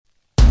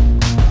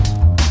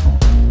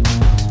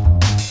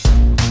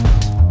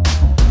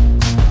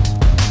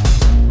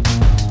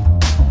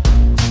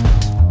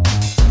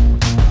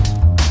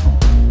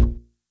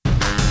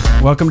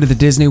Welcome to the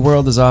Disney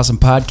World is Awesome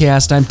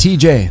podcast. I'm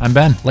TJ. I'm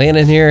Ben.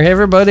 Landon here. Hey,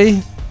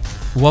 everybody.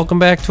 Welcome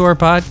back to our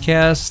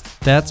podcast.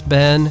 That's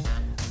Ben.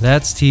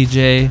 That's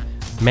TJ.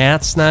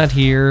 Matt's not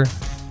here.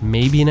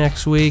 Maybe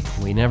next week.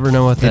 We never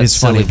know what that It is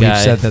funny. We've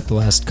said that the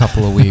last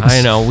couple of weeks.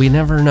 I know. We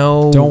never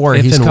know. Don't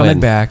worry. He's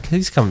coming back.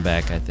 He's coming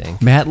back, I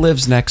think. Matt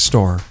lives next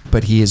door,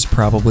 but he is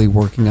probably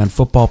working on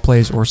football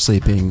plays or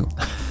sleeping.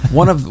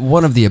 One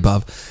of the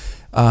above.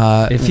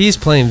 If he's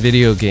playing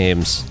video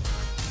games,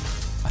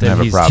 then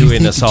he's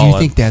doing us all. Do you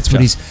think that's what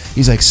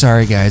he's like,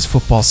 sorry guys,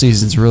 football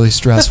season's really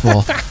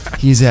stressful.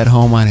 He's at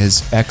home on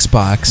his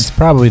Xbox. It's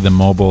probably the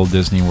mobile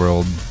Disney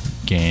World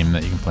game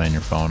that you can play on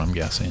your phone, I'm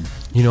guessing.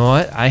 You know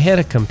what? I had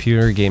a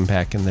computer game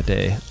back in the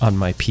day on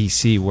my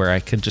PC where I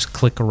could just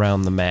click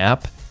around the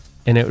map,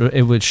 and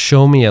it would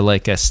show me a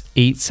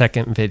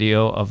 8-second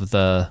video of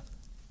the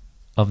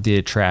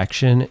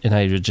attraction, and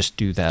I would just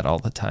do that all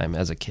the time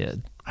as a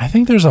kid. I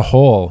think there's a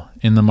hole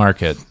in the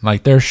market.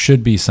 Like, there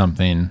should be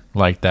something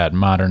like that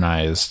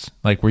modernized,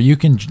 like where you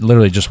can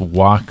literally just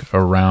walk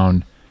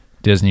around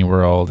Disney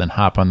World and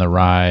hop on the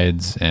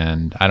rides,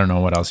 and I don't know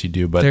what else you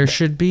do, but there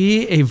should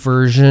be a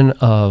version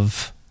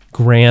of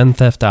Grand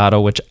Theft Auto,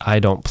 which I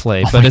don't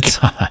play, but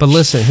but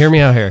listen, hear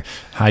me out here.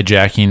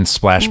 Hijacking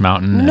Splash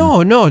Mountain.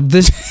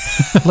 This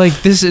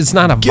it's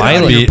not a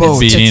violent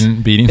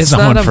beating it's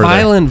someone not a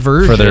violent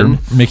version for their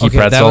Mickey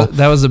pretzel.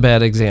 That was a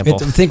bad example.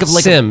 Think of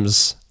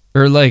Sims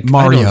or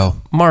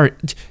Mario.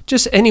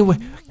 Just anyway.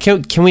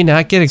 Can we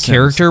not get a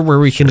character where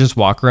we can just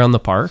walk around the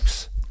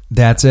parks?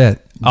 That's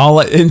it.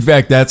 In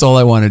fact, that's all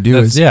I want to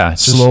do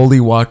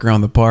slowly walk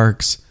around the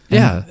parks.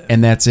 Yeah.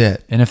 And that's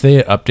it. And if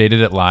they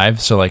updated it live,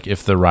 so like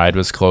if the ride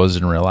was closed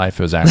in real life,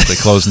 it was actually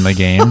closed in the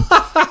game.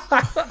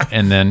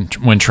 And then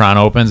when Tron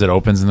opens, it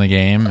opens in the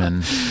game.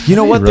 And you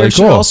know what? Really there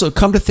should also,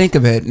 come to think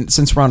of it,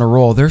 since we're on a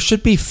roll, there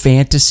should be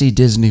Fantasy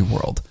Disney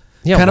World.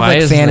 Yeah, kind of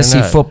like fantasy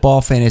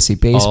football, fantasy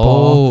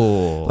baseball.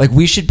 Oh. Like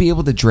we should be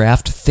able to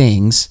draft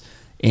things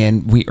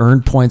and we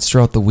earn points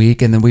throughout the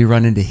week and then we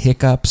run into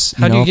hiccups.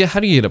 How do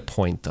you get a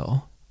point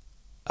though?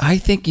 I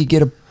think you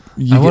get a...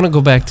 I want to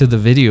go back to the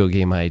video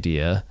game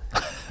idea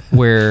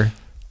where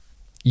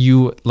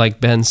you,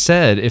 like Ben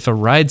said, if a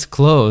ride's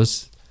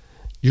closed,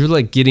 you're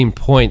like getting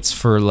points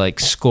for like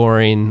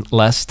scoring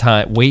less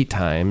time, wait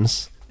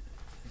times.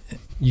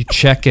 You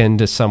check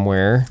into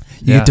somewhere.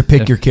 You get to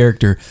pick your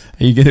character.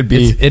 Are you going to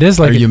be... It is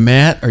like... Are you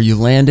Matt? Are you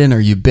Landon? Are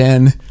you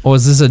Ben? Oh,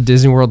 is this a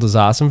Disney World is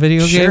Awesome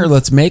video game? Sure,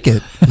 let's make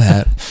it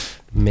that.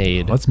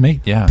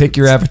 Pick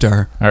your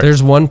avatar. Right.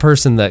 There's one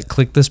person that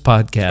clicked this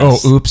podcast.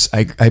 Oh, oops.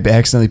 I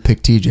accidentally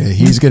picked TJ.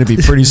 He's going to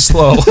be pretty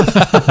slow.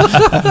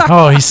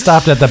 Oh, he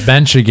stopped at the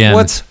bench again.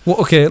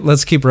 Okay,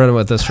 let's keep running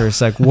with this for a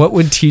sec. What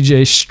would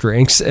TJ's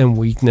strengths and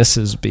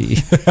weaknesses be?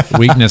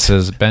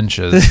 Weaknesses,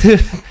 benches.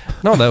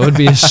 No, that would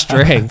be a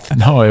strength.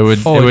 No, it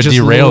would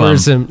derail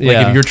him. Yeah.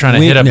 Like if you're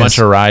trying to hit a bunch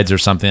of rides or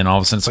something, and all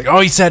of a sudden it's like,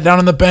 oh, he sat down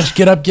on the bench.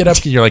 Get up.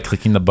 You're like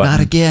clicking the button.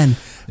 Not again.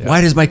 Yeah.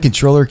 Why does my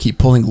controller keep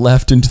pulling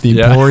left into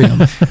the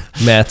Emporium?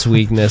 Matt's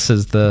weakness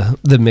is the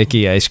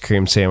Mickey ice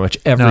cream sandwich.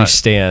 Every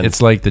stand.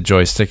 It's like the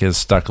joystick is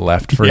stuck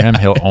left for him.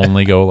 He'll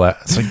only go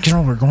left. It's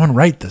like, we're going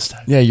right this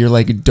time. Yeah, you're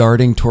like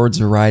darting towards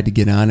the ride to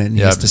get on it, and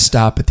he has to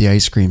stop at the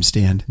ice cream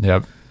stand.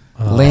 Yep.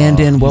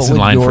 Landon, he's in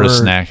line for a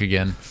snack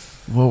again.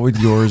 What would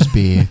yours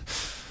be?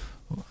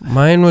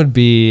 Mine would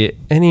be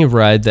any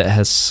ride that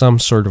has some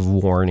sort of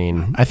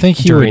warning. I think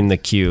during the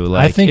queue,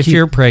 like if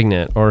you're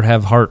pregnant or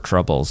have heart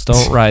troubles,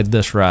 don't ride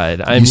this ride.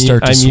 I'm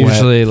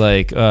usually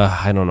like,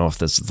 I don't know if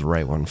this is the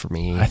right one for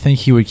me. I think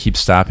he would keep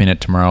stopping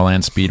at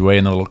Tomorrowland Speedway,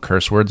 and the little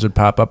curse words would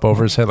pop up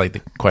over his head, like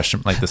the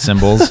question, like the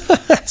symbols.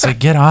 It's like,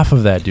 get off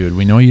of that, dude.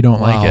 We know you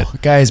don't like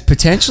it, guys.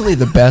 Potentially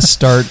the best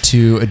start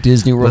to a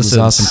Disney World is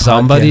Awesome.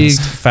 Somebody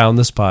found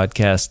this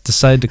podcast,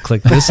 decided to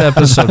click this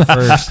episode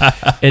first,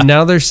 and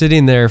now they're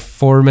sitting there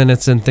 4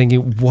 minutes and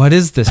thinking, what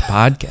is this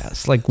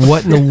podcast? Like,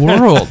 what in the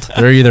world?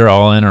 They're either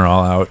all in or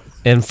all out.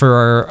 And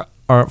for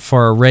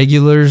our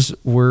regulars,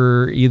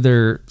 we're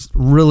either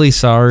really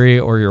sorry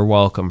or you're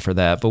welcome for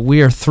that. But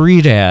we are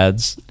three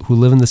dads who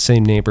live in the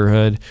same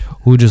neighborhood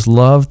who just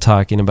love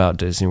talking about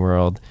Disney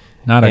World.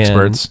 Not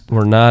experts.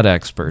 We're not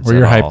experts. We're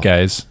your hype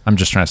guys. I'm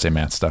just trying to say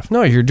Matt stuff.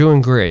 No, you're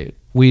doing great.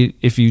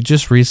 If you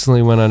just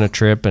recently went on a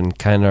trip and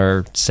kind of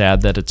are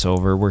sad that it's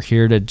over, we're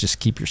here to just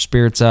keep your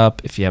spirits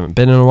up. If you haven't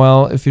been in a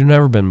while, if you've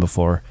never been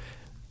before,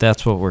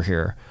 that's what we're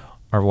here.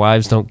 Our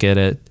wives don't get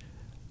it.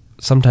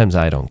 Sometimes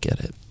I don't get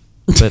it,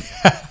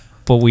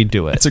 but we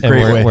do it. It's a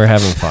great way. We're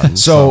having fun.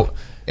 So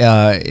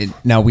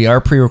now we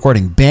are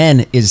pre-recording.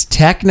 Ben is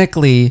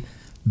technically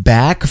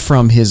back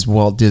from his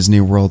Walt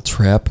Disney World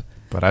trip.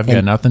 But I've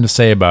got nothing to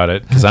say about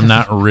it because I'm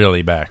not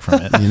really back from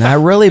it. You're not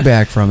really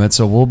back from it,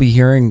 so we'll be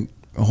hearing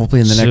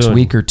hopefully in the next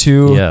week or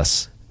two.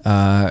 Yes.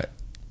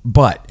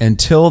 But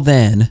until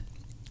then,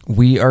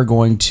 we're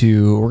going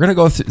to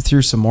go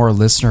through some more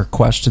listener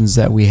questions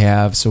that we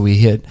have. So we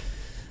hit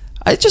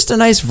just a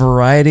nice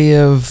variety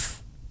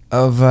of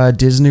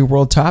Disney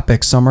World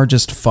topics. Some are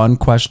just fun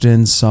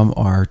questions. Some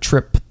are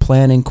trip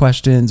planning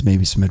questions,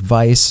 maybe some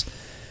advice.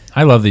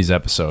 I love these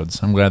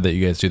episodes. I'm glad that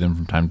you guys do them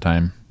from time to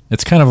time.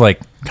 It's kind of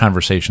like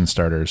conversation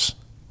starters.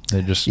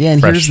 They're just Yeah,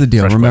 and fresh- here's the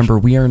deal. fresh Remember,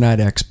 we are not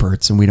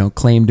experts, and we don't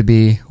claim to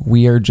be.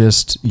 We are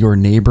just your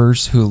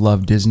neighbors who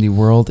love Disney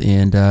World,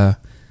 and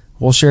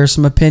we'll share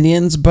some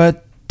opinions,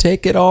 but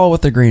take it all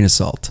with a grain of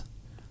salt.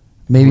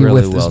 Maybe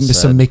Really with well some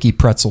said. Mickey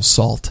pretzel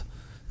salt.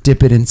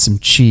 Dip it in some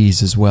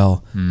cheese as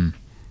well.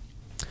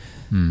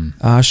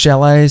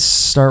 Shall I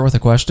start with a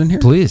question here?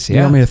 Please, You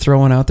yeah. want me to throw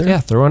one out there? Yeah,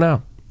 throw one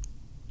out.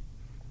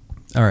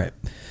 All right.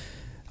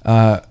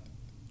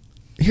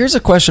 Here's a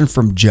question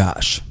from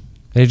Josh.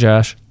 Hey,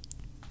 Josh.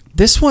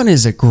 This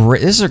is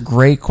a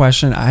great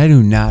question. I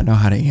do not know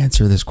how to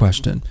answer this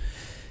question.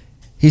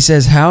 He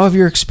says, how have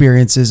your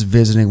experiences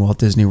visiting Walt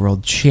Disney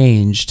World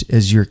changed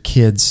as your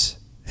kids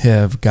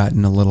have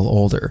gotten a little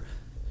older?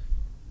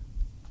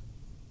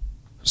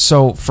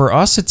 So for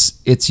us,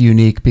 it's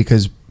unique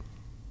because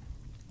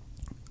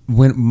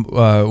when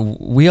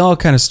we all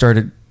kind of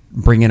started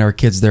bringing our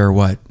kids there,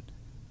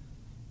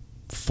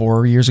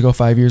 4 years ago,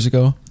 5 years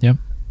ago? Yep.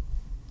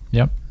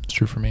 It's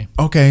true for me.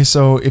 Okay,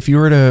 so if you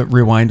were to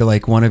rewind to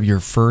like one of your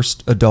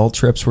first adult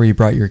trips where you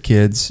brought your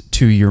kids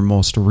to your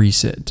most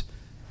recent,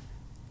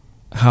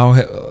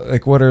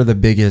 what are the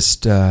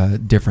biggest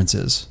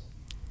differences?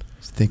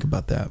 Think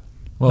about that.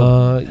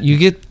 Well, You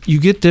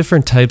get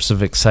different types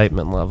of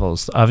excitement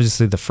levels.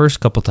 Obviously, the first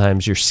couple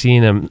times you're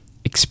seeing them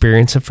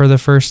experience it for the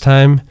first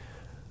time.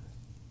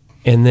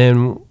 And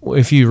then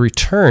if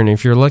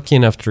you're lucky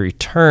enough to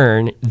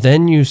return,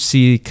 then you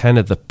see kind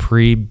of the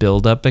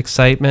pre-build-up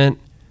excitement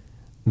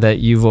that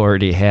you've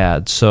already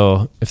had.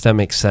 So if that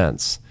makes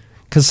sense.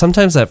 Because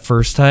sometimes that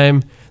first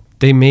time,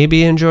 they may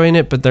be enjoying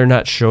it, but they're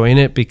not showing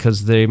it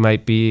because they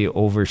might be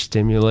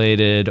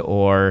overstimulated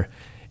or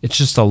it's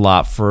just a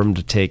lot for them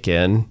to take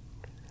in.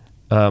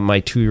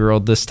 My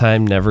 2-year-old this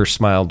time never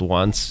smiled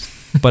once,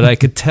 but I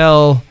could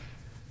tell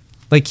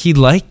like he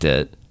liked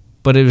it,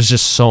 but it was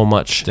just so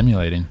much.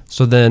 stimulating.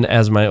 So then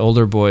as my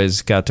older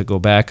boys got to go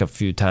back a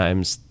few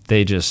times,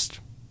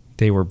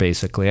 they were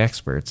basically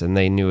experts and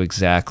they knew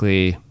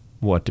exactly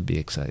what to be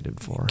excited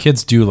for.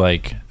 Kids do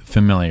like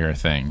familiar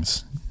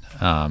things.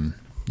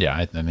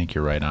 I think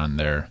you're right on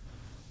there.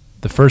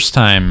 The first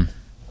time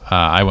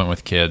I went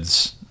with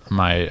kids,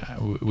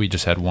 we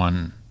just had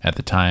one at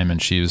the time,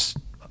 and she was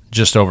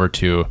just over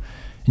 2,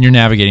 and you're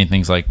navigating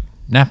things like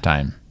nap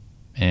time,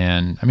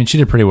 and I mean she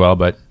did pretty well,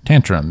 but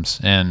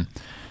tantrums and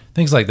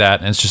things like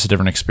that, and it's just a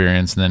different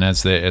experience. And then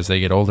as they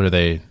get older,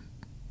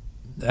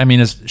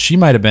 she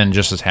might have been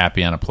just as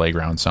happy on a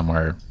playground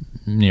somewhere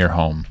near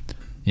home.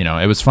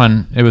 It was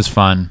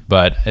fun,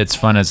 but it's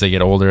fun as they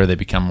get older. They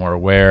become more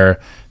aware.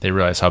 They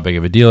realize how big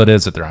of a deal it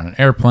is that they're on an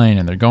airplane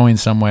and they're going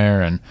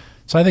somewhere. And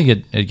so I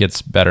think it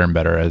gets better and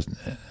better as,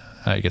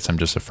 I guess I'm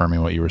just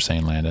affirming what you were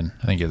saying, Landon.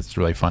 I think it's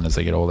really fun as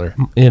they get older.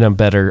 In a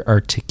better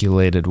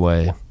articulated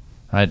way.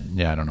 I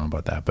don't know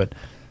about that, but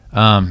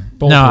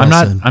Both no, I'm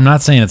well said.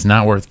 not saying it's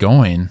not worth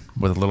going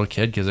with a little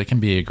kid, because it can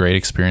be a great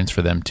experience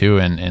for them too.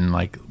 And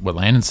like what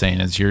Landon's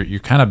saying is you're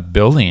kind of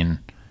building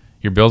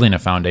a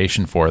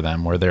foundation for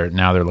them where they're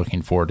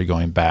looking forward to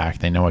going back.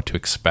 They know what to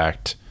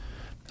expect.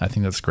 I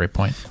think that's a great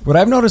point. What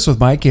I've noticed with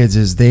my kids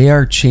is they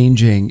are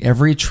changing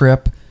every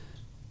trip.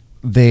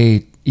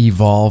 They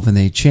evolve and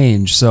they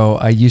change. So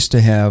I used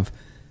to have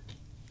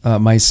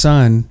my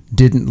son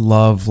didn't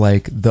love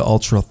like the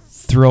ultra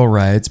thrill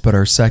rides, but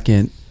our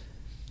second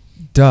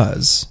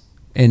does.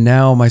 And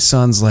now my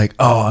son's like,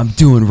 oh, I'm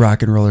doing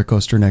Rock and Roller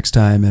Coaster next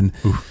time. And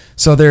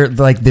so they're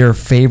like their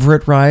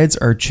favorite rides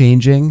are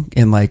changing,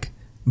 and like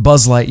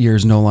Buzz Lightyear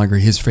is no longer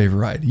his favorite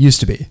ride. It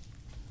used to be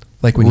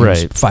like when he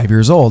was 5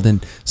 years old.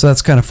 And so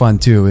that's kind of fun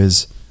too,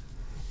 is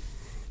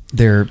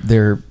their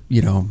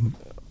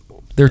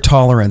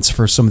tolerance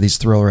for some of these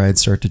thrill rides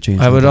start to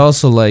change. I would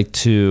also like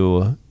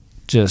to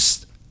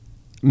just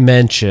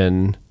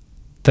mention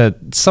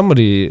that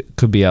somebody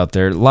could be out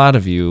there. A lot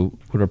of you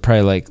would are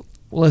probably like,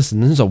 listen,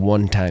 this is a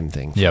one-time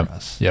thing for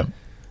us. Yep.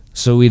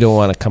 So we don't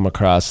want to come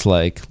across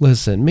like,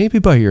 listen, maybe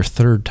by your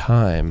third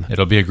time.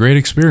 It'll be a great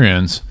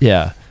experience.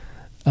 Yeah.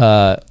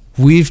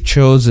 We've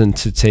chosen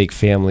to take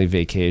family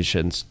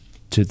vacations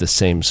to the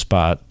same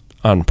spot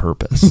on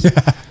purpose.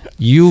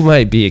 You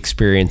might be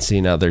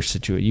experiencing other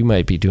situations. You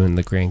might be doing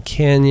the Grand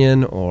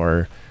Canyon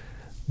or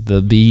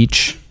the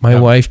beach. My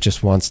wife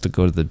just wants to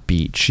go to the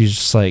beach. She's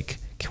just like,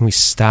 can we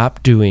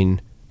stop doing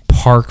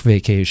park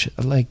vacation?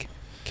 Like,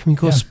 can we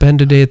go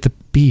spend a day at the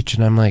beach?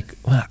 And I'm like,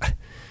 well,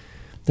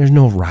 there's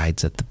no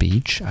rides at the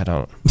beach. I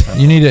don't.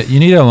 You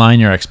need to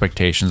align your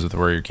expectations with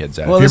where your kid's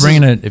at. Well,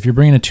 if you're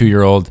bringing a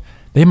 2-year-old,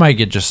 they might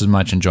get just as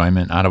much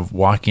enjoyment out of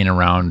walking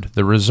around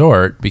the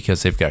resort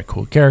because they've got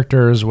cool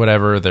characters,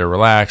 whatever. They're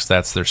relaxed.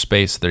 That's their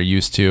space they're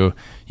used to.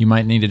 You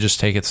might need to just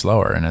take it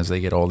slower. And as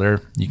they get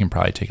older, you can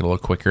probably take it a little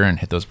quicker and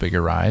hit those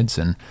bigger rides.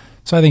 And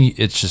so I think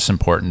it's just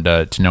important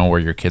to know where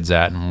your kid's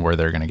at and where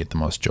they're going to get the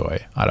most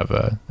joy out of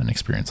an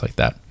experience like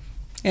that.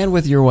 And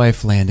with your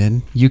wife,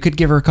 Landon, you could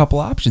give her a couple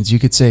options. You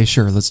could say,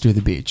 sure, let's do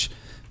the beach.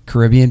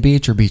 Caribbean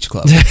Beach or Beach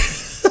Club?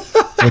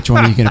 Which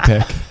one are you going to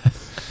pick?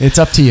 It's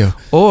up to you.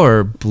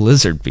 Or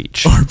Blizzard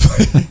Beach. Or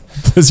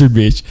Blizzard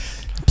Beach.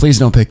 Please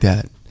don't pick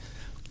that.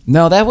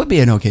 No, that would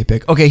be an okay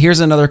pick. Okay, here's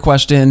another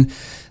question.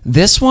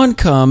 This one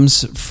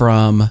comes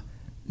from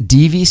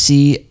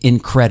DVC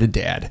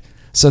Incredidad.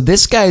 So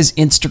this guy's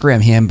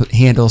Instagram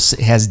handle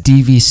has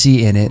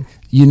DVC in it.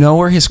 You know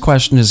where his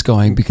question is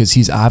going because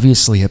he's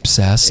obviously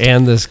obsessed.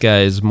 And this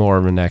guy is more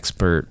of an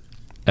expert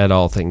at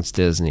all things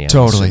Disney. I'm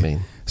Totally.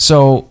 assuming.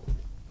 So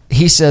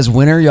he says,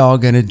 when are y'all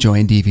going to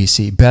join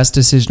DVC? Best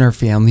decision our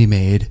family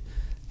made.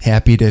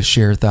 Happy to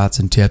share thoughts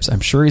and tips. I'm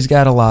sure he's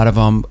got a lot of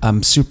them.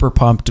 I'm super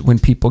pumped when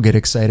people get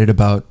excited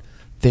about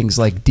things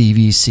like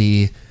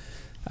DVC.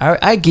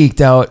 I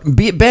geeked out.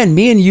 Ben,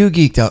 me and you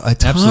geeked out a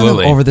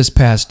ton over this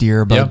past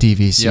year about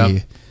DVC.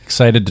 Yep.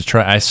 Excited to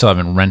try. I still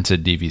haven't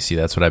rented DVC.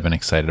 That's what I've been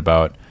excited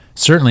about.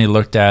 Certainly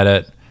looked at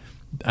it.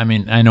 I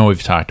mean, I know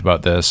we've talked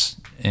about this,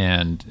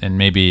 and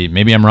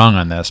maybe I'm wrong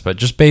on this, but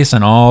just based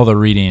on all the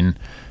reading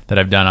that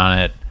I've done on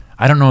it,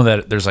 I don't know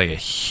that there's like a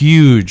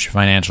huge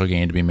financial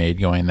gain to be made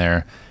going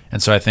there.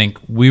 And so I think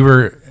we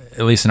were,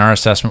 at least in our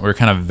assessment, we were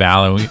kind of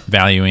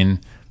valuing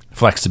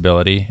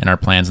flexibility in our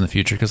plans in the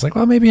future because, like,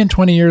 well, maybe in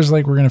 20 years,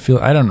 like, we're going to feel,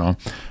 I don't know.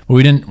 But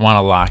we didn't want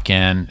to lock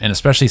in, and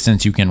especially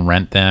since you can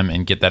rent them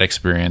and get that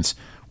experience,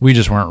 we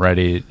just weren't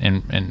ready,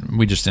 and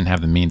we just didn't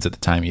have the means at the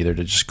time either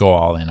to just go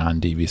all in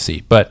on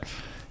DVC. But,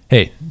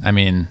 hey, I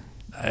mean,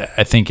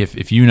 I think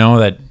if you know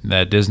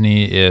that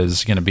Disney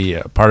is going to be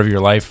a part of your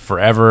life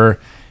forever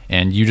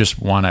and you just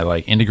want to,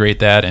 like, integrate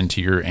that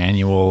into your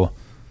annual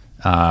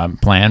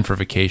plan for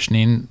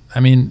vacationing, I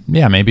mean,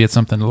 yeah, maybe it's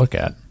something to look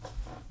at.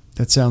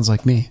 That sounds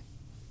like me.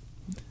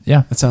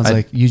 Yeah, that sounds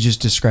like you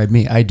just described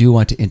me. I do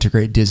want to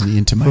integrate Disney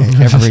into my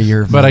every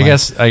year. Of but my I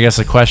life. guess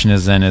the question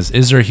is then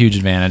is there a huge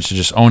advantage to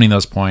just owning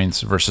those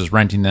points versus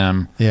renting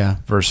them? Yeah.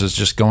 Versus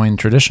just going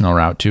traditional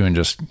route too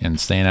and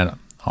staying at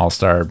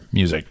All-Star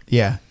Music.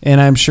 Yeah,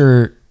 and I'm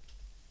sure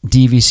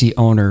DVC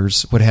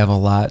owners would have a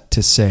lot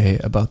to say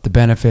about the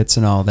benefits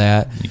and all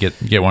that. You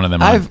get one of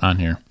them on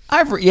here.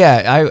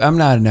 I'm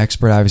not an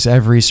expert, obviously.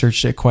 I've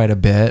researched it quite a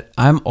bit.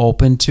 I'm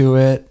open to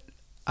it.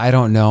 I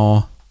don't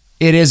know.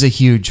 It is a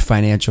huge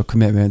financial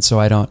commitment, so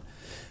I don't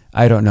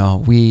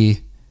know.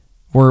 We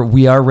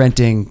are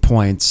renting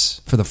points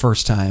for the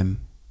first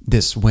time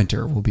this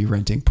winter. We'll be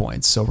renting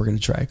points, so we're going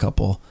to try a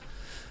couple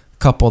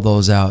of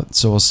those out.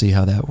 So we'll see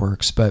how that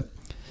works. But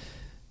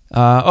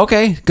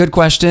okay, good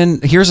question.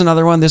 Here's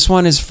another one. This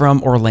one is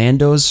from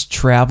Orlando's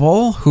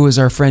Travel, who is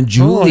our friend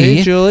Julie. Oh,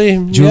 hey,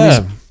 Julie. Julie's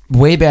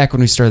way back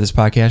when we started this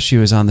podcast. She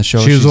was on the show.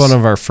 She was one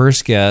of our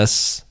first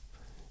guests,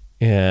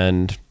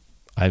 and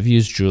I've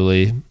used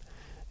Julie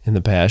in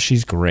the past.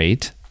 She's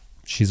great.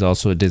 She's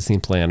also a Disney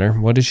planner.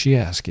 What is she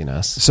asking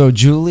us? So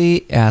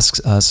Julie asks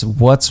us,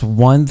 what's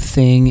one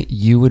thing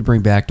you would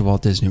bring back to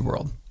Walt Disney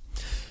World?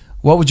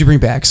 What would you bring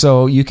back?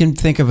 So you can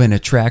think of an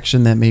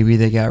attraction that maybe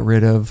they got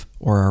rid of,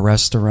 or a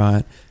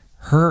restaurant.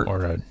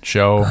 Or a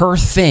show. Her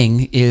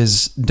thing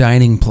is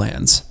dining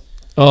plans.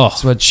 Oh,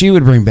 that's what she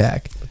would bring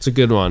back. That's a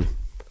good one.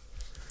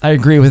 I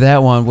agree with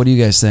that one. What do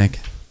you guys think?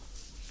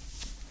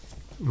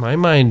 My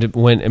mind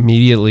went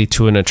immediately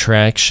to an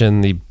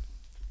attraction, the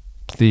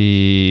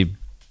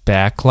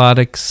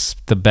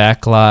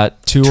backlot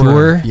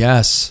tour.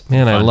 Yes.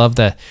 Man, fun. I love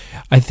that.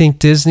 I think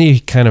Disney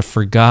kind of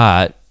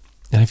forgot,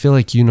 and I feel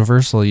like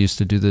Universal used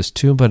to do this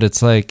too, but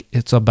it's like,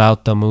 it's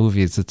about the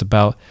movies. It's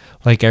about,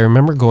 like, I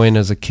remember going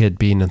as a kid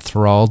being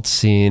enthralled,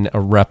 seeing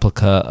a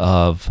replica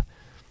of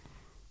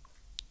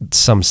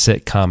some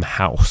sitcom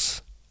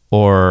house,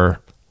 or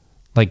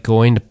like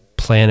going to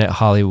Planet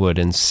Hollywood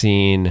and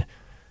seeing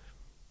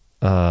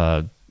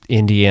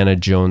Indiana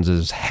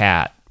Jones's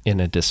hat in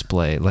a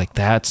display. Like,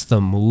 that's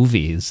the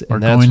movies. Or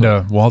going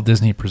to Walt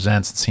Disney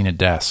Presents and seeing a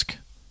desk.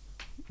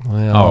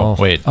 Well,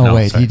 wait,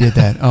 he did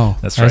that. Oh,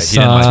 that's right. I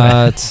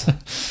saw it.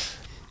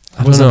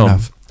 I don't know.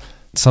 Enough.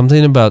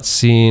 Something about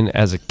seeing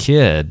as a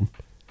kid.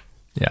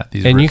 Yeah,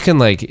 you can,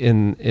 like,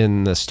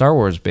 in the Star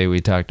Wars Bay we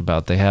talked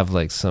about, they have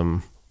like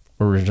some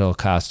original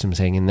costumes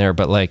hanging there,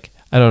 but like,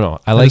 I don't know.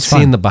 I like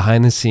seeing the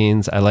behind the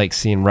scenes. I like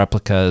seeing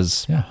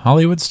replicas. Yeah,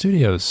 Hollywood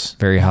Studios.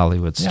 Very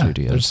Hollywood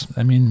Studios.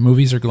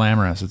 Movies are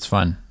glamorous. It's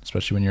fun,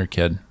 especially when you're a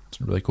kid. It's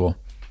really cool.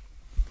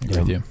 I agree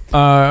with you.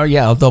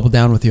 I'll double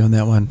down with you on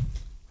that one.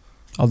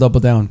 I'll double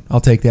down. I'll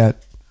take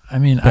that. I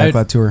mean,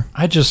 backlot tour.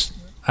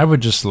 I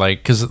would just like,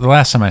 because the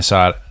last time I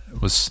saw it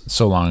was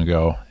so long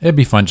ago. It'd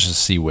be fun just to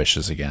see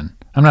Wishes again.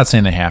 I'm not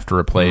saying they have to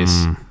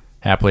replace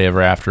Happily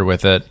Ever After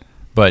with it,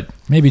 but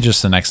maybe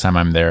just the next time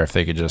I'm there, if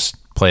they could just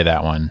play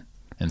that one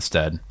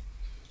instead,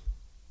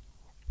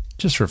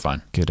 just for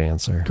fun. Good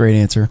answer. Great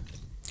answer.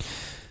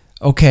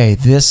 Okay,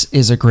 this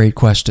is a great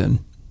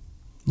question.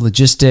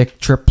 Logistic,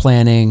 trip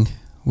planning.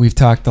 We've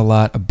talked a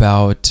lot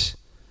about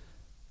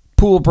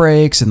pool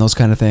breaks and those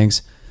kind of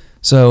things.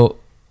 So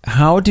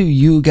how do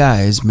you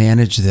guys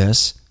manage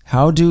this?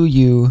 How do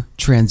you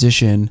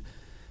transition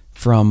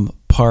from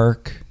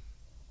park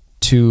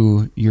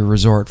to your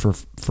resort for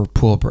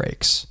pool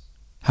breaks?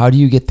 How do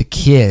you get the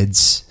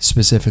kids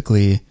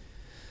specifically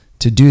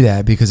to do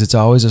that because it's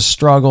always a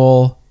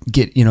struggle.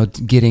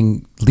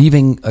 Leaving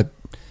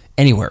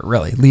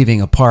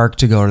a park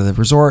to go to the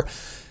resort.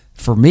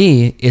 For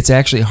me, it's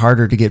actually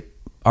harder to get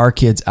our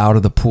kids out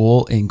of the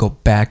pool and go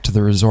back to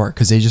the resort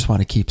because they just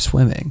want to keep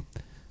swimming.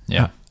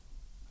 Yeah.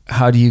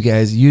 How do you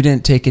guys? You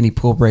didn't take any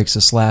pool breaks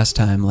this last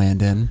time,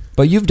 Landon,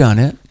 but you've done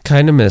it.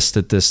 Kind of missed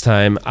it this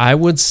time. I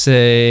would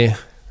say,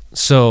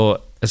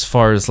 so as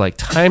far as like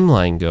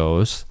timeline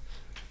goes,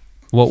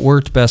 what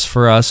worked best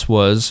for us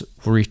was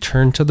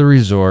return to the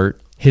resort,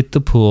 hit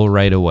the pool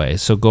right away.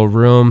 So go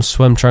room,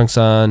 swim trunks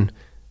on,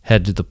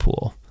 head to the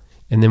pool.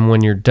 And then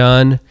when you're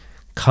done,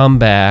 come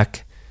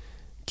back,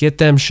 get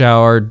them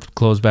showered,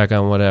 clothes back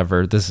on,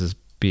 whatever. This is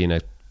being a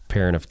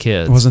parent of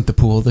kids. Wasn't the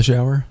pool the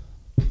shower?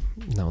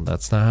 No,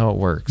 that's not how it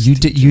works.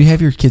 You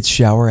have your kids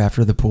shower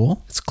after the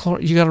pool? It's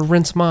you got to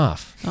rinse them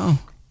off. Oh,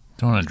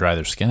 Don't want to dry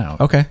their skin out.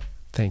 okay.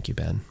 Thank you,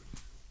 Ben.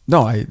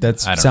 No,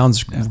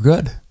 sounds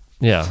good.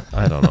 Yeah,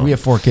 I don't know. We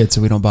have 4 kids,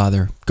 so we don't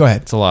bother. Go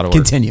ahead. It's a lot of work.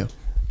 Continue.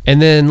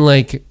 And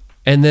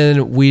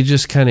then we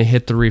just kind of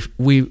hit the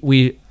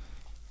we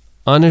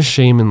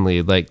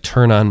unashamedly like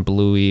turn on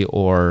Bluey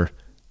or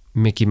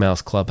Mickey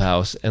Mouse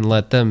Clubhouse and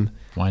let them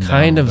Wind down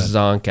kind a of little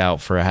bit. zonk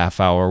out for a half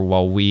hour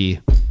while we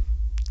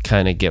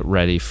kind of get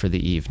ready for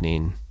the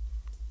evening.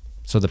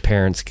 So the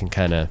parents can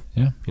kind of,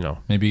 Yeah.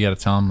 Maybe you got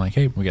to tell them like,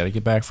 hey, we got to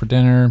get back for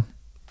dinner.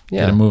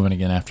 yeah. Get them moving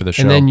again after the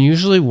show. And then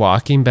usually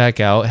walking back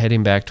out,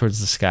 heading back towards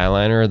the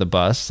Skyliner or the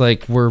bus,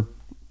 like we're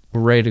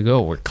ready to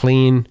go. We're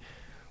clean,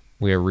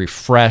 we're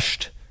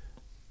refreshed,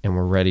 and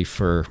we're ready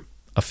for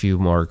a few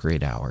more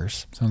great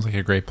hours. Sounds like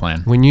a great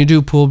plan. When you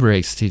do pool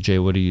breaks,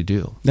 TJ, what do you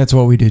do? That's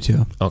what we do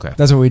too. Okay.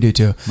 That's what we do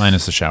too.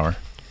 Minus the shower.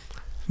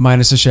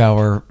 Minus a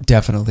shower,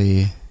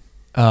 definitely.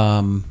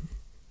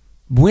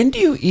 When do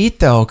you eat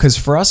though? Because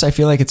for us, I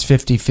feel like it's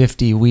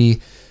 50-50.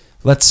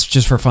 Let's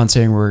just for fun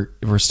saying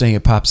we're staying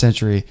at Pop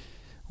Century.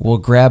 We'll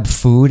grab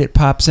food at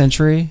Pop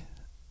Century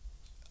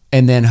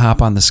and then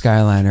hop on the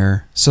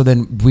Skyliner. So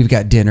then we've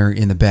got dinner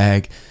in the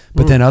bag.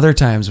 But then other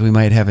times we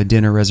might have a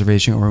dinner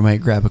reservation or we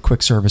might grab a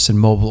quick service and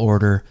mobile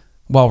order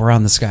while we're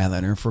on the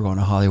Skyliner if we're going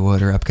to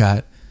Hollywood or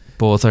Epcot.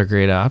 Both are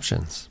great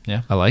options.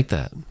 Yeah. I like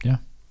that. Yeah.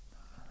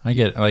 I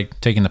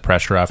like taking the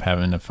pressure off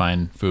having to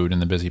find food in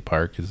the busy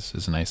park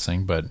is a nice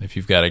thing. But if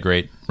you've got a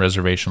great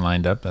reservation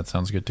lined up, that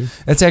sounds good too.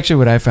 That's actually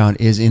what I found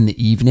is in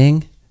the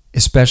evening,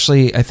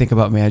 especially I think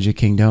about Magic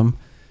Kingdom.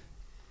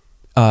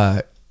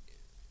 You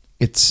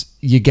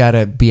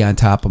gotta be on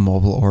top of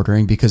mobile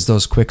ordering because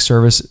those quick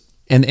service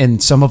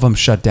and some of them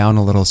shut down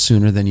a little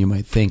sooner than you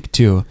might think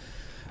too.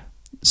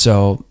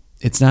 So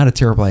it's not a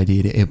terrible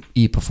idea to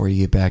eat before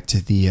you get back to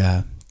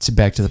the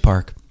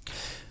park.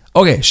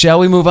 Okay, shall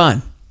we move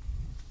on?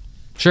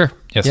 Sure.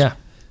 Yes. Yeah.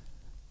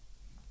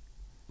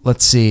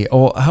 Let's see.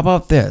 Oh, how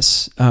about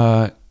this?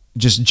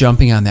 Just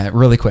jumping on that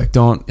really quick.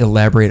 Don't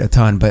elaborate a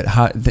ton, but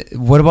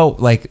what about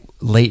like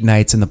late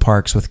nights in the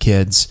parks with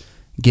kids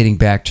getting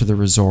back to the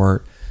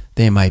resort?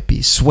 They might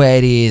be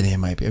sweaty.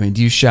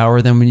 Do you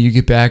shower them when you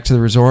get back to the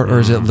resort or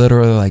is it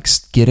literally like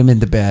get them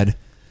into bed?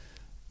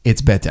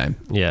 It's bedtime.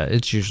 Yeah,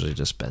 it's usually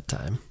just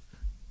bedtime.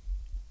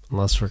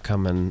 Unless we're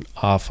coming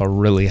off a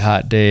really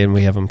hot day and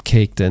we have them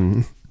caked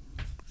in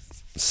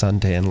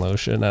suntan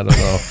lotion. I don't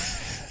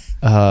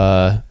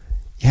know.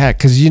 Yeah,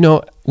 because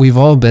we've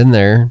all been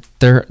there.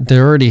 They're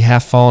already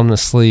half falling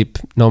asleep.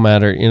 No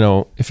matter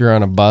if you're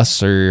on a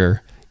bus or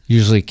you're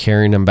usually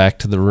carrying them back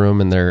to the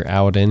room and they're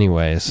out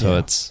anyway. So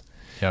it's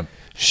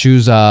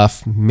shoes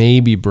off,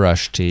 maybe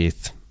brush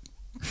teeth.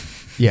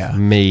 Yeah,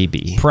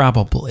 maybe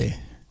probably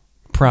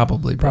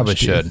Probably brush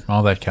should. teeth.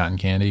 All that cotton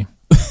candy.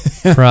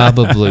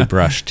 probably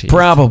brush teeth.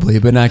 Probably,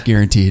 but not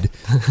guaranteed.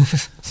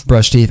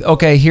 Brush teeth.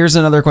 Okay, here's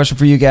another question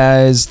for you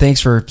guys. Thanks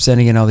for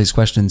sending in all these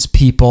questions,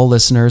 people,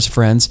 listeners,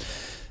 friends.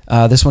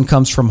 This one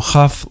comes from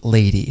Huff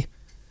Lady.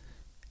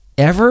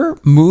 Ever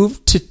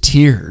moved to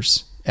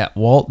tears at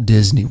Walt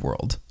Disney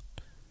World?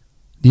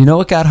 Do you know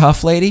what got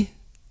Huff Lady?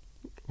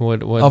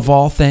 What Of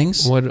all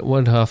things?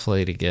 What Huff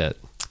Lady get?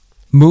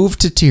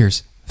 Moved to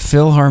tears.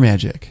 Phil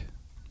Harmagic.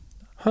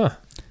 Huh.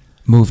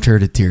 Moved her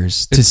to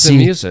tears. It's the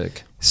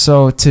music.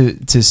 So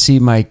to see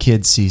my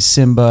kids see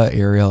Simba,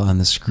 Ariel on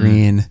the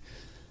screen.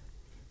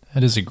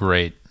 That is a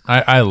great.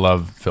 I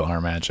love Phil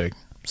Harmagic,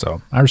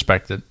 so I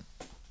respect it.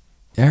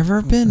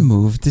 Ever been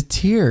moved to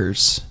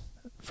tears?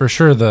 For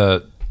sure,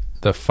 the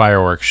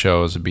fireworks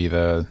shows would be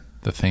the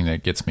thing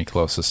that gets me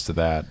closest to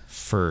that.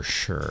 For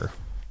sure.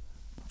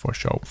 For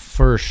sure.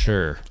 For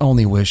sure.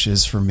 Only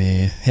wishes for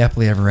me.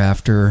 Happily Ever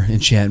After,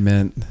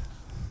 Enchantment.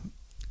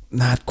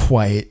 Not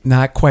quite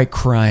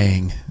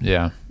crying.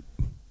 Yeah.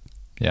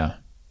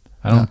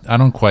 I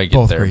don't quite get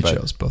Both there.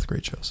 Both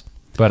great shows.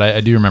 But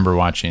I do remember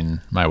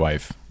watching my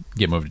wife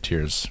get moved to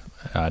tears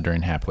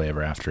during Happily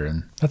Ever After,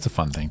 and that's a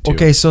fun thing too.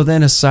 Okay, so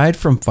then aside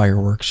from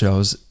fireworks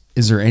shows,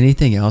 is there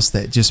anything else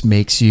that just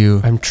makes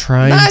you I'm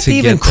trying not to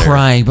even get there.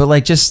 crying, but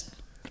like just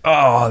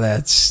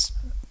that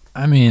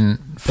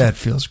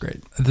feels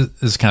great. This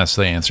is kind of a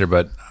silly answer,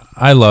 but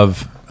I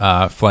love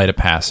Flight of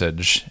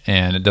Passage,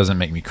 and it doesn't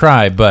make me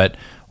cry. But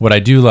what I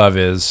do love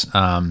is,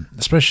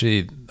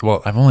 especially,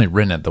 well, I've only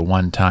ridden it the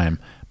one time,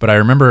 but I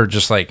remember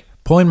just like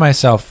pulling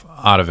myself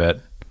out of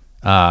it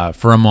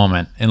for a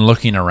moment and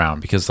looking around,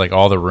 because like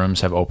all the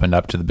rooms have opened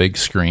up to the big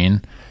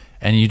screen,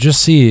 and you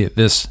just see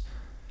this,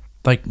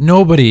 like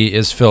nobody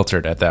is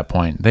filtered at that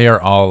point. They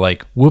are all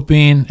like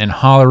whooping and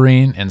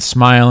hollering and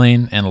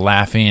smiling and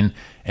laughing,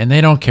 and they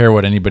don't care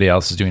what anybody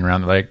else is doing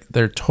around.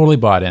 They're totally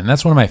bought in.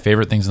 That's one of my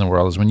favorite things in the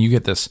world, is when you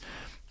get this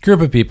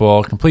group of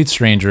people, complete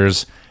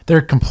strangers,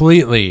 they're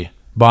completely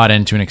bought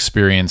into an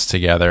experience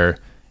together,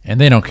 and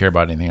they don't care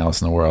about anything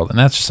else in the world. And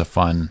that's just a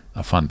fun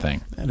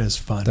thing. That is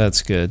fun.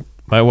 That's good.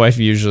 My wife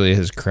usually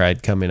has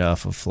cried coming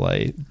off a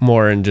flight,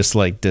 more in just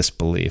like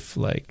disbelief.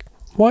 Like,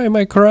 why am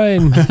I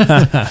crying?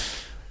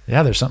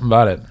 Yeah, there's something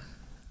about it.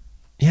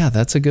 Yeah,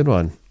 that's a good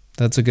one.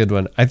 That's a good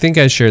one. I think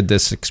I shared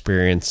this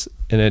experience,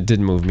 and it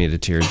didn't move me to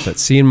tears, but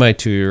seeing my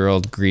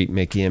 2-year-old greet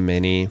Mickey and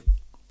Minnie,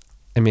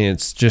 I mean,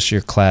 it's just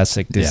your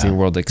classic Disney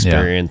World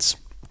experience.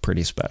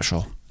 Pretty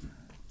special.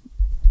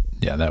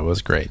 Yeah, that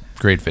was great.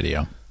 Great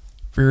video.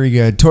 Very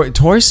good.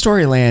 Toy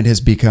Story Land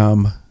has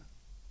become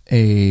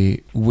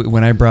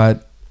when I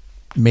brought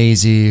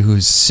Maisie,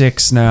 who's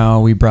 6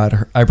 now, I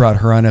brought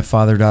her on a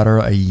father-daughter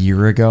a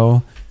year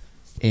ago,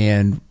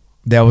 and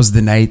that was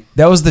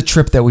the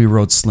trip that we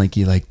rode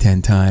Slinky like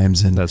 10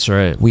 times, and That's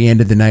right. we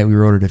ended the night, we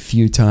rode it a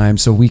few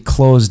times, so we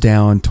closed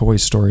down Toy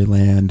Story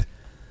Land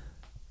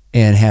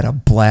and had a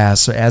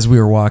blast. So as we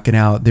were walking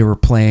out, they were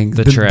playing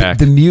The track.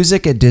 The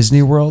music at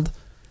Disney World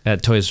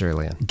At Toy Story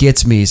Land.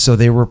 gets me. So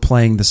they were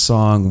playing the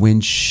song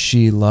 "When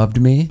She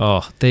Loved Me."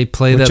 Oh, they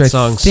play which that I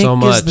song think so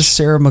much. is the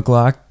Sarah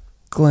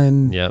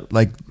McLachlan, Yep.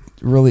 like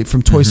really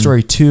from Toy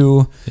Story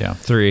 2. Yeah.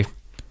 3.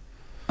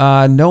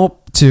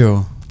 Nope,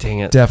 2. Dang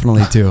it.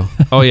 Definitely 2.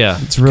 Oh, yeah.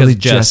 It's really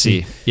 'Cause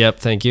Jessie. Yep,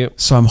 thank you.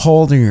 So I'm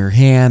holding her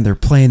hand. They're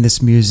playing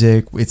this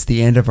music. It's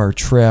the end of our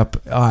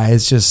trip.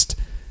 It's just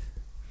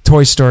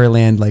Toy Story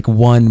Land like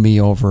won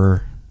me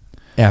over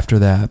after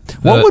that.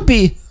 What would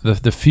be...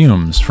 The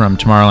fumes from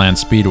Tomorrowland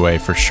Speedway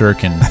for sure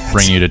can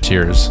bring you to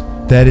tears.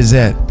 That is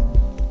it.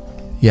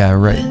 Yeah,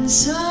 right. When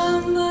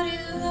somebody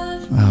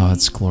loved me, Oh,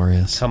 it's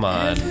glorious. Come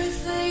on.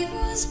 everything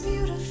was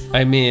beautiful.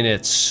 I mean,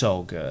 it's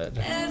so good.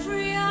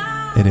 Every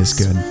hour It is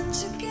good. spent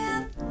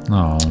together.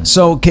 Oh,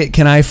 So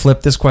can I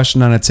flip this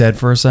question on its head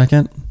for a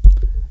second?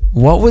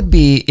 What would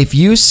be if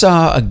you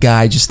saw a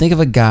guy, just think of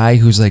a guy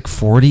who's like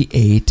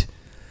 48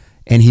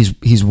 and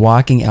he's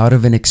walking out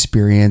of an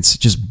experience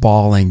just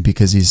bawling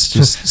because he's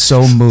just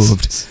so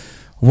moved.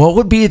 What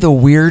would be the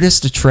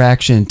weirdest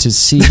attraction to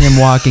see him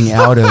walking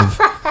out of?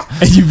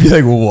 And you'd be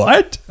like,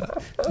 "What?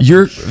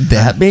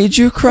 That made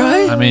you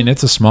cry?" I mean,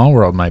 It's a Small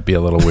World might be a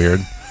little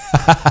weird.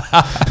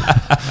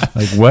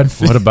 Like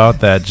what about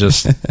that?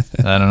 Just,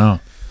 I don't know.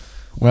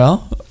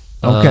 Well,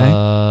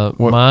 okay.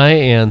 My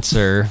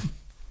answer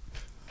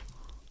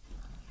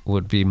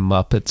would be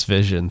Muppets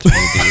Vision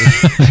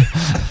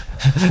 3D.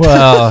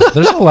 Well,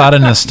 there's a lot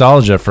of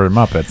nostalgia for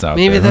Muppets out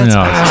Maybe there. Who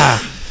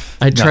that's... knows?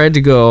 I tried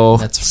to go...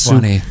 That's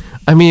funny.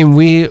 I mean,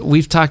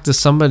 we've talked to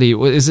somebody.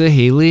 Is it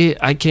Haley?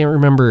 I can't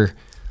remember.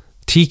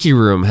 Tiki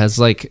Room has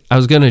like, I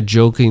was gonna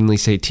jokingly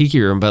say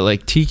Tiki Room, but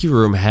like Tiki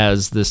Room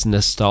has this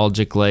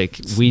nostalgic like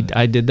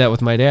I did that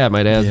with my dad.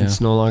 My dad's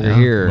no longer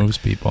here. Moves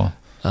people.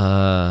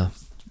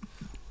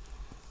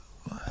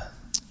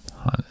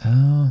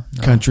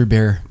 Country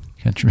Bear.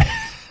 Country.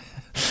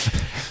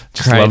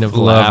 Just Kind of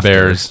love laughter.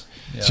 bears.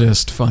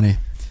 Just funny.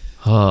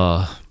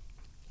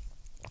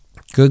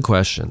 Good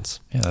questions.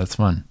 Yeah, that's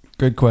fun.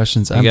 Good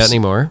questions. You got any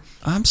more?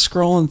 I'm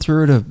scrolling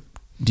through to.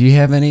 Do you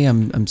have any?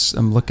 I'm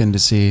looking to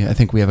see. I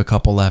think we have a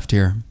couple left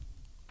here.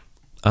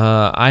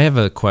 I have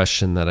a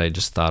question that I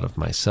just thought of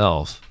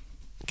myself.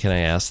 Can I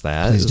ask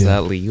that? Please Is do.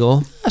 that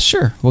legal?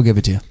 Sure, we'll give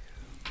it to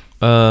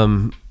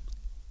you.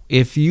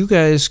 If you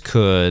guys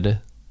could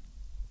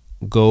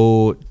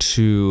go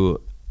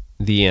to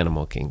the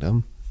Animal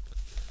Kingdom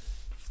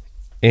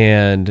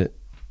and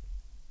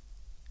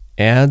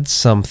add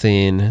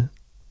something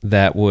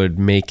that would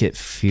make it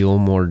feel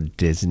more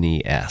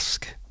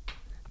Disney-esque,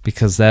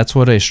 because that's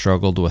what I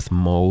struggled with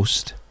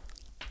most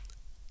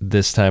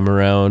this time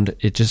around.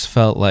 It just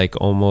felt like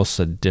almost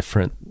a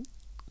different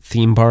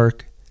theme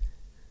park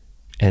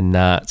and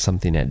not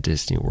something at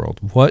Disney World.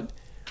 What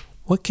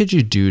could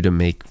you do to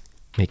make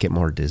it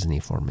more Disney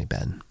for me,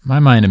 Ben? My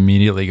mind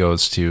immediately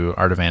goes to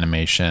Art of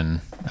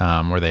Animation,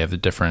 where they have the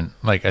different,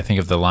 like I think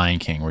of the Lion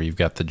King, where you've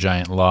got the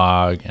giant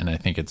log, and I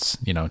think it's,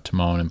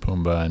 Timon and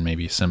Pumbaa and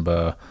maybe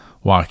Simba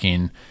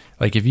walking.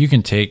 Like if you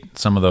can take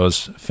some of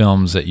those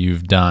films that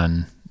you've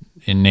done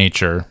in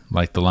nature,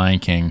 like the Lion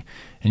King,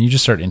 and you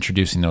just start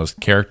introducing those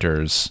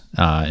characters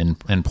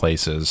in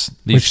places.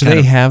 Which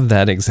they have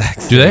that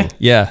exact Do they? thing.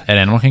 Yeah. At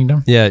Animal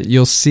Kingdom? Yeah,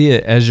 you'll see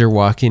it as you're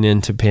walking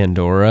into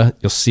Pandora.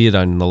 You'll see it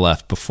on the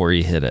left before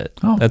you hit it.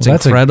 Oh, that's well,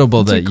 that's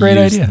incredible that's a that great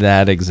you used idea.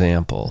 that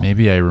example.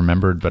 Maybe I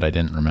remembered, but I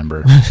didn't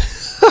remember.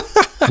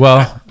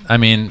 Well, I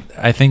mean,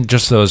 I think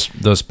just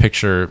those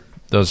picture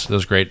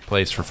those great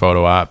place for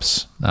photo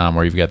ops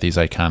where you've got these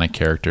iconic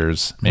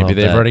characters. Maybe Love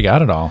they've that. already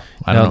got it all.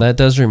 I Now don't know. that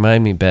does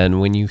remind me, Ben,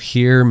 when you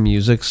hear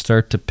music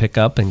start to pick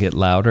up and get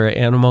louder at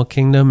Animal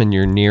Kingdom and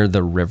you're near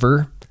the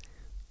river,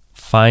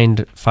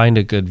 find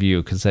a good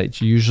view, because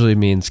that usually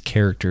means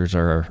characters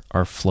are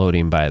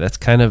floating by. That's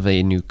kind of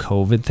a new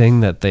COVID thing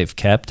that they've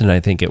kept, and I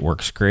think it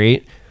works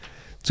great.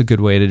 It's a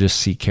good way to just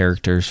see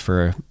characters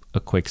for a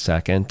quick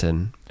second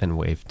and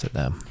wave to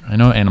them. I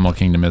know Animal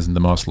Kingdom isn't the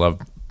most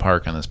loved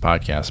park on this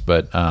podcast,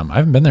 but I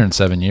haven't been there in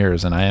 7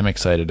 years, and I am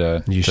excited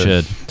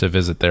to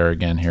visit there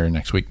again here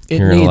next week. It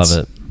You're gonna needs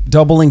love it.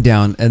 doubling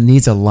down. It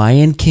needs a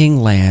Lion King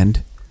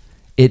land.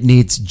 It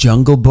needs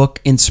Jungle Book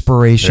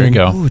inspiration.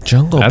 There you go. Ooh,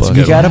 Jungle That's Book.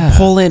 good. You got to Yeah.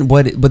 pull in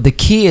but the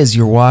key is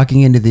you're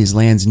walking into these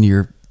lands and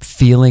you're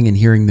feeling and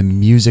hearing the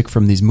music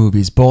from these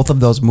movies. Both of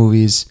those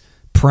movies,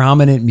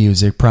 prominent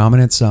music,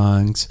 prominent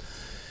songs.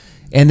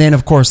 And then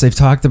of course they've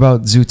talked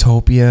about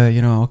Zootopia,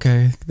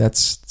 okay, that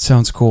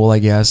sounds cool, I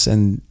guess.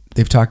 And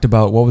they've talked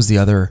about, what was the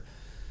other?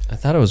 I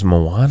thought it was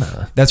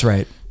Moana. That's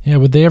right. Yeah,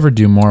 would they ever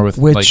do more with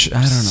Which, like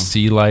I don't know.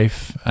 sea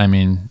life? I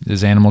mean,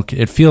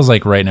 it feels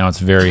like right now it's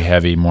very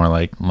heavy, more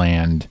like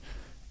land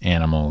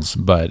animals,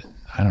 but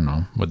I don't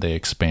know. Would they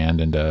expand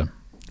into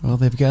Well,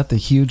 they've got the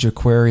huge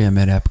aquarium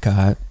at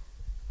Epcot.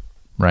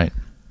 right?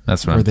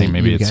 That's what Where I'm thinking.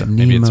 Maybe you've it's got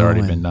maybe it's Nemo already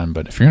and- been done.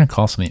 But if you're gonna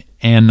call something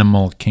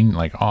Animal King,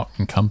 like all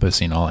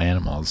encompassing all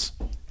animals,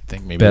 I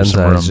think maybe there's Ben's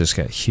some room. eyes just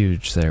got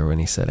huge there when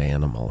he said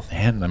animal.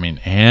 And I mean,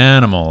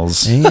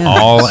 animals, Animals.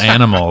 all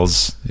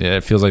animals. Yeah,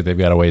 it feels like they've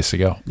got a ways to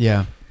go.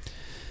 Yeah.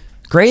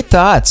 Great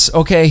thoughts.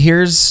 Okay,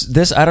 here's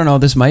this. I don't know.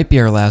 This might be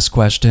our last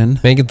question.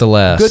 Make it the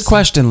last. Good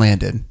question,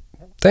 Landon,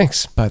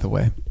 Thanks. by the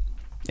way.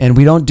 And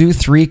we don't do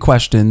 3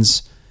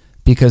 questions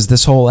because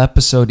this whole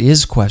episode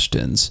is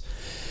questions.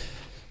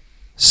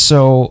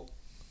 So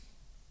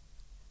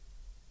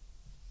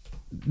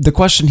the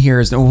question here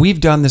is, now we've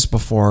done this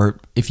before.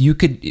 If you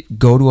could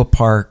go to a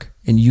park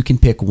and you can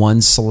pick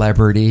one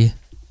celebrity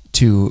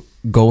to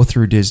go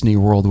through Disney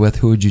World with,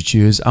 who would you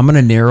choose? I'm going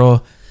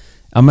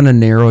to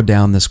narrow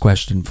down this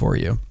question for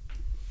you.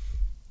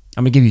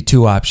 I'm going to give you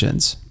 2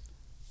 options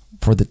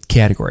for the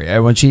category. I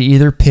want you to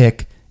either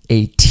pick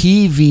a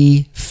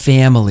TV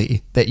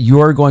family that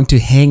you're going to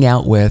hang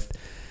out with,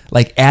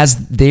 like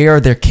as they are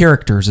their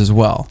characters as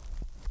well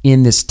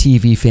in this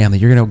TV family.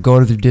 You're going to go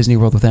to the Disney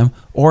World with them,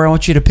 or I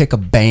want you to pick a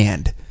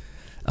band,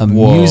 a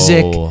Whoa.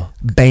 music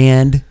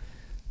band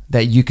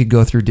that you could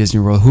go through Disney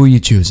World. Who are you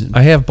choosing?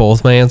 I have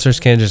both my answers.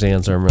 Can I just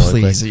answer them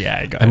really Please, quick?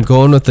 yeah, go I'm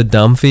going with the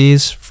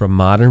Dumfies from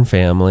Modern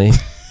Family,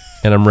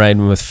 and I'm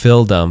riding with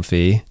Phil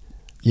Dunphy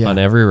Yeah. on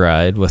every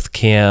ride with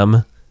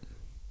Cam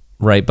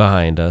right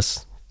behind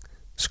us,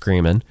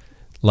 screaming.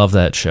 Love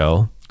that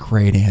show.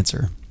 Great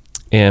answer.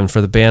 And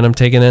for the band, I'm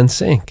taking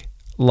NSYNC.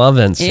 Love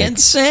NSYNC.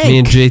 NSYNC. Me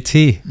and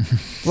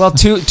JT. Well,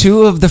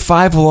 two of the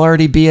 5 will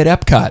already be at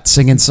Epcot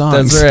singing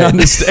songs That's right. on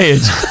the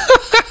stage.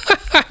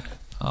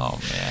 Oh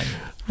man,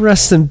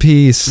 Rest in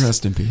peace.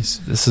 Rest in peace.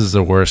 this is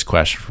the worst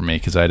question for me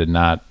because I did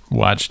not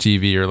watch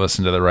TV or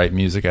listen to the right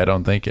music. I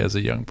don't think as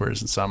a young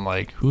person. So I'm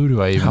like, who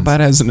do I even? How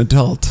about as an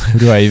adult? who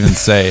do I even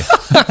say?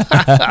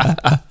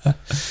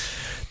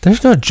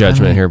 There's no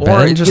judgment here, Ben.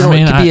 Or Just- you know, I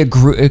mean, it could be a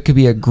group. It could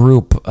be a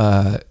group.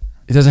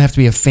 It doesn't have to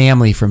be a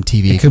family from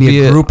TV. It could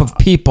be a group of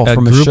people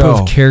from a group show.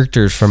 of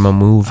characters from a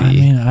movie. I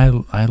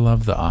mean, I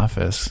love The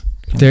Office.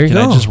 There you Can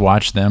go. I just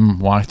watch them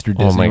walk through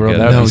Oh Disney my World?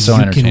 goodness. That would no, be so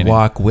you entertaining. can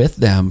walk with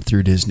them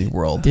through Disney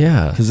World.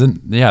 Yeah. Because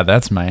yeah,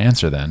 that's my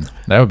answer. Then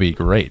that would be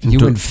great.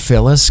 You and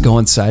Phyllis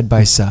going side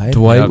by side.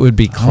 Dwight Yep. would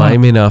be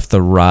climbing off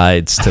the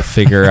rides to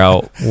figure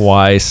out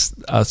why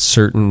a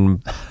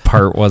certain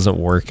part wasn't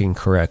working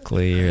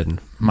correctly,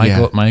 and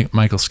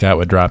Michael Scott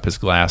would drop his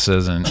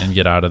glasses and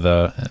get out of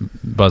the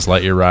Buzz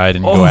Lightyear ride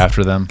and go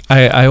after them.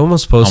 I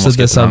almost posted Almost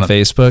get this on thrown up.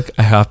 Facebook.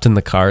 I hopped in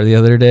the car the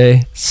other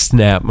day,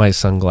 snapped my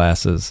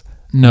sunglasses.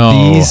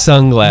 No, These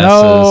sunglasses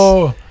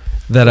No,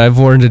 that I've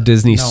worn to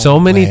Disney No so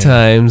many way.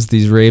 times.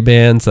 These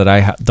Ray-Bans that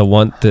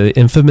the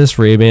infamous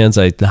Ray-Bans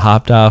I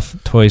hopped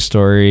off Toy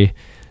Story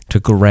to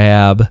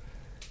grab.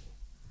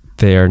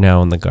 They are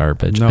now in the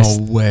garbage. No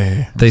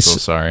way. They so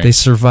sorry. They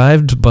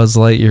survived Buzz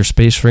Lightyear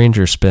Space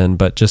Ranger spin,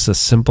 but just a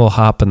simple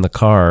hop in the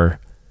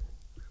car.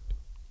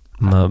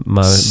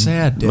 My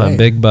Sad day. my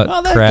big butt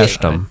Well, that crashed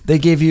ga- them. They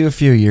gave you a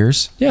few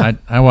years. Yeah.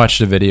 I watched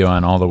a video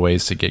on all the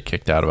ways to get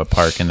kicked out of a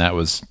park, and that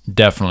was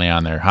definitely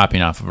on there.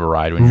 Hopping off of a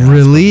ride when you're not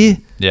Really?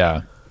 supposed to.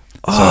 Yeah.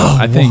 So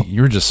I think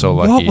you were just so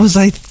lucky. What was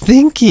I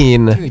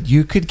thinking? Dude,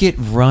 you could get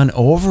run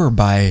over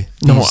by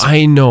No, these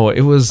I know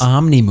it was.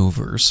 Omni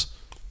movers.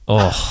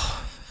 Oh,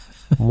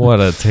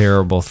 what a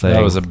terrible thing!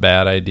 That was a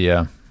bad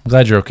idea. I'm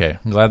glad you're okay.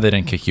 I'm glad they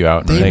didn't kick you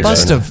out. They Thanks,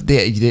 must man.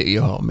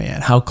 have. Oh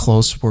man, how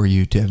close were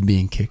you to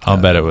being kicked I'll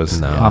out? bet it was.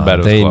 No, I'll bet it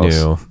was they close.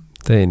 knew.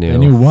 They knew. They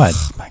knew what?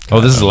 my God.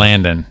 Oh, this is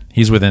Landon.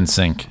 He's within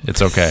sync.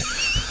 It's okay.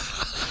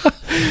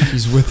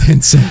 He's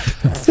within sync.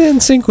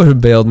 NSYNC would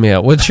have bailed me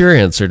out. What's your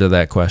answer to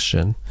that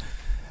question?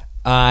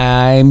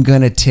 I'm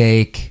gonna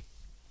take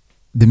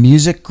the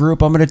music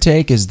group. I'm gonna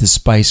take is the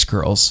Spice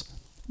Girls.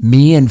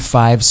 Me and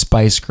 5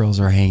 Spice Girls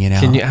are hanging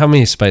out. How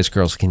many Spice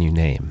Girls can you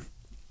name?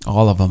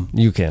 All of them.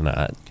 You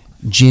cannot.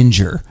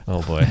 Ginger.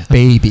 Oh boy.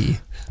 Baby.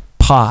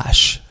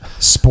 Posh.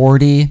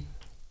 Sporty.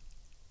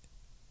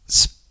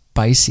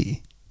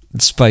 Spicy.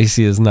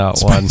 Spicy is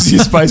not one. Spicy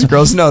Spice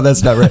Girls. No,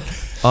 that's not right.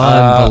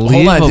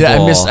 Unbelievable.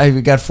 Hold on.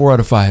 I got 4 out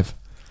of 5.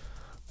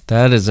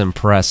 That is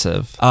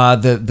impressive.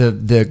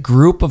 The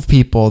group of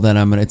people that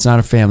it's not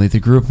a family. The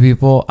group of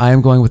people, I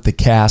am going with the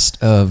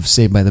cast of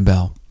Saved by the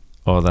Bell.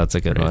 Oh, that's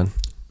a good one.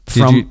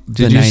 From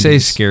Did the you say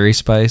 90s. Scary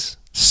Spice?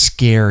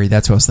 Scary.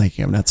 That's what I was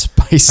thinking of, not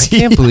spicy. I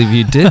can't believe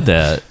you did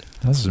that.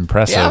 That's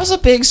impressive. Yeah, I was a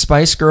big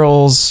Spice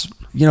Girls,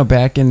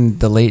 back in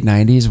the late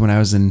 90s when I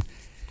was in,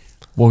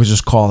 what we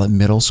just call it,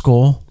 middle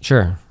school.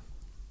 Sure.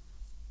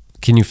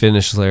 Can you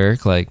finish the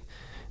lyric like,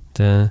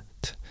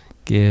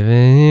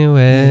 giving you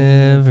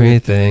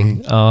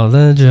everything, all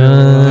the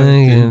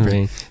joy can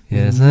bring.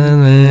 Yes,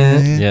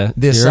 yeah.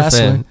 This you're a last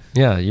fan. one.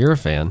 Yeah, you're a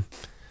fan.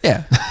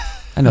 Yeah,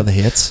 I know the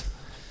hits.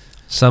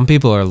 Some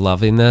people are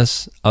loving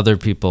this. Other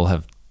people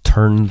have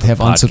turned the They have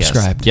podcast.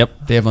 unsubscribed.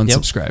 Yep. They have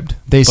unsubscribed.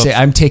 They say,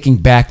 I'm taking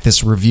back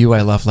this review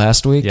I left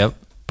last week. Yep.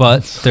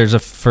 But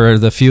for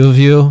the few of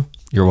you,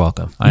 you're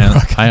welcome.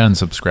 I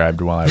unsubscribed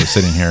while I was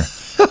sitting here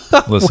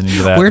listening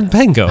to that. Where'd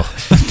Ben go?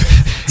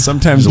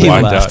 Sometimes He we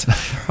walked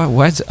left.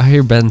 out. I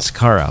hear Ben's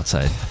car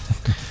outside.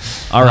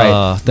 All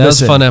right. That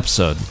was a Listen, fun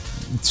episode.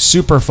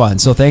 super fun.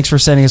 So thanks for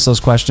sending us those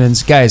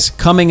questions. Guys,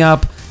 coming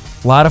up,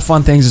 a lot of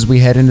fun things as we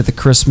head into the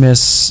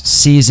Christmas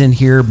season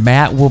here.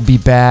 Matt will be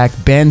back.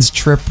 Ben's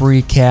trip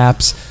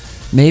recaps.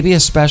 Maybe a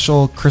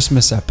special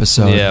Christmas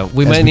episode. Yeah,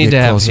 we as might need get to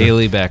have closer.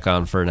 Haley back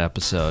on for an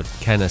episode.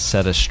 Kind of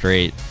set us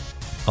straight,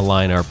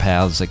 align our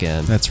paths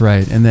again. That's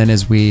right. And then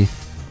as we,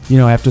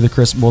 after the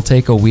Christmas, we'll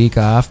take a week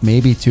off,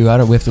 maybe 2. We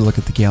have to look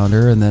at the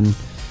calendar. And then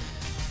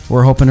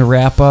we're hoping to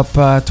wrap up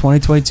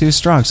 2022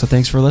 strong. So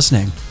thanks for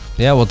listening.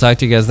 Yeah, we'll talk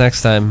to you guys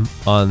next time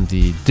on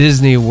the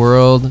Disney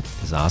World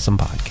is Awesome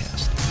podcast.